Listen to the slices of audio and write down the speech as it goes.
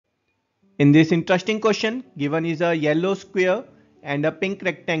In this interesting question, given is a yellow square and a pink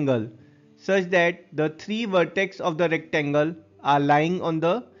rectangle such that the three vertex of the rectangle are lying on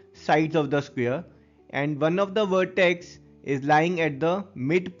the sides of the square and one of the vertex is lying at the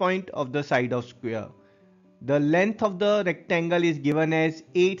midpoint of the side of square. The length of the rectangle is given as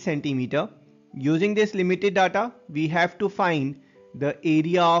 8 cm. Using this limited data, we have to find the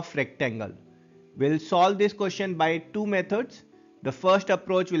area of rectangle. We'll solve this question by two methods. The first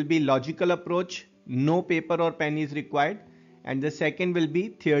approach will be logical approach, no paper or pen is required, and the second will be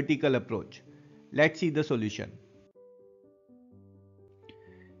theoretical approach. Let's see the solution.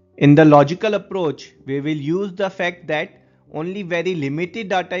 In the logical approach, we will use the fact that only very limited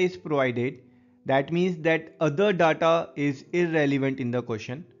data is provided. That means that other data is irrelevant in the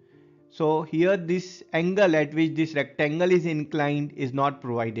question. So here this angle at which this rectangle is inclined is not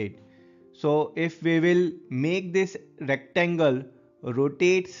provided. So if we will make this rectangle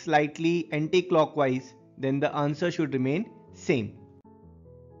rotate slightly anti-clockwise, then the answer should remain same.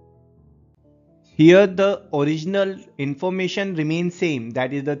 Here the original information remains same,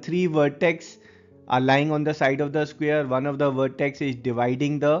 that is the three vertex are lying on the side of the square. One of the vertex is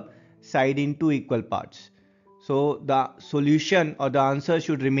dividing the side in two equal parts. So the solution or the answer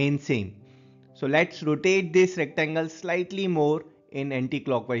should remain same. So let's rotate this rectangle slightly more in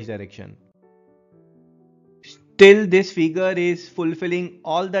anti-clockwise direction. Still this figure is fulfilling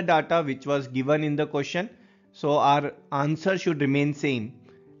all the data which was given in the question. So our answer should remain same.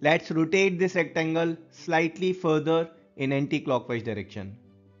 Let's rotate this rectangle slightly further in anti-clockwise direction.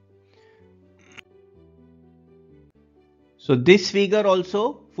 So this figure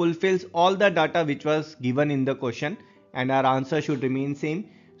also fulfills all the data which was given in the question and our answer should remain same.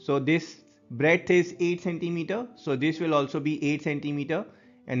 So this breadth is 8 cm. So this will also be 8 cm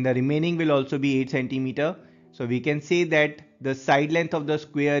and the remaining will also be 8 cm. So we can say that the side length of the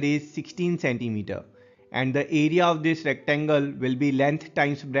square is 16 cm and the area of this rectangle will be length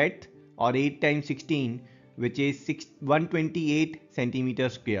times breadth or 8 times 16, which is 128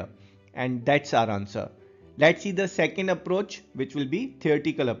 cm square, and that's our answer. Let's see the second approach, which will be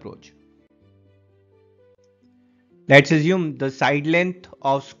theoretical approach. Let's assume the side length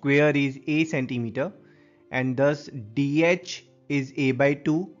of square is a centimeter and thus DH is a by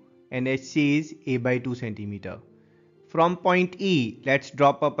 2 and HC is a by 2 centimeter. From point E, let's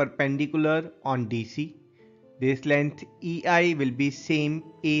drop a perpendicular on DC. This length EI will be same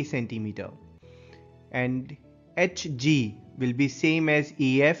a centimeter and HG will be same as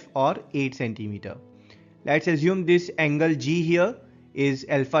EF or 8 centimeter. Let's assume this angle G here is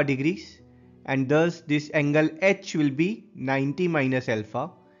alpha degrees and thus this angle H will be 90 minus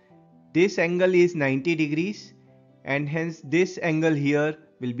alpha. This angle is 90 degrees and hence this angle here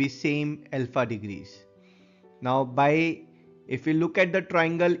will be same alpha degrees. Now if we look at the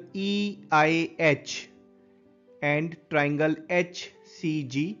triangle EIH and triangle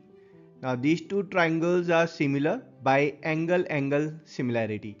HCG, now these two triangles are similar by angle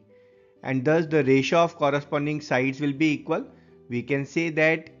similarity and thus the ratio of corresponding sides will be equal. We can say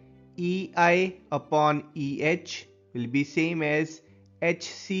that EI upon EH will be same as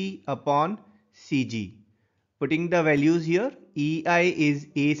HC upon CG. Putting the values here, EI is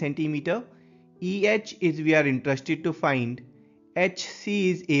a centimeter, EH is we are interested to find, HC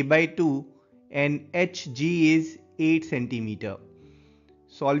is a by 2 and HG is 8 centimeter.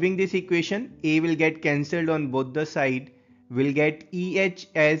 Solving this equation, a will get cancelled on both the side, will get EH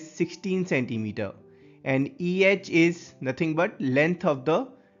as 16 centimeter and EH is nothing but length of the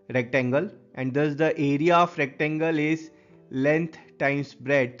rectangle and thus the area of rectangle is length times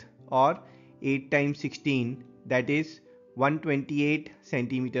breadth or 8 times 16, that is 128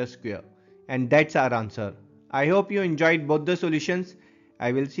 centimeter square, and that's our answer. I hope you enjoyed both the solutions.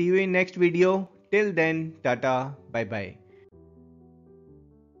 I will see you in next video. Till then, tata, bye bye.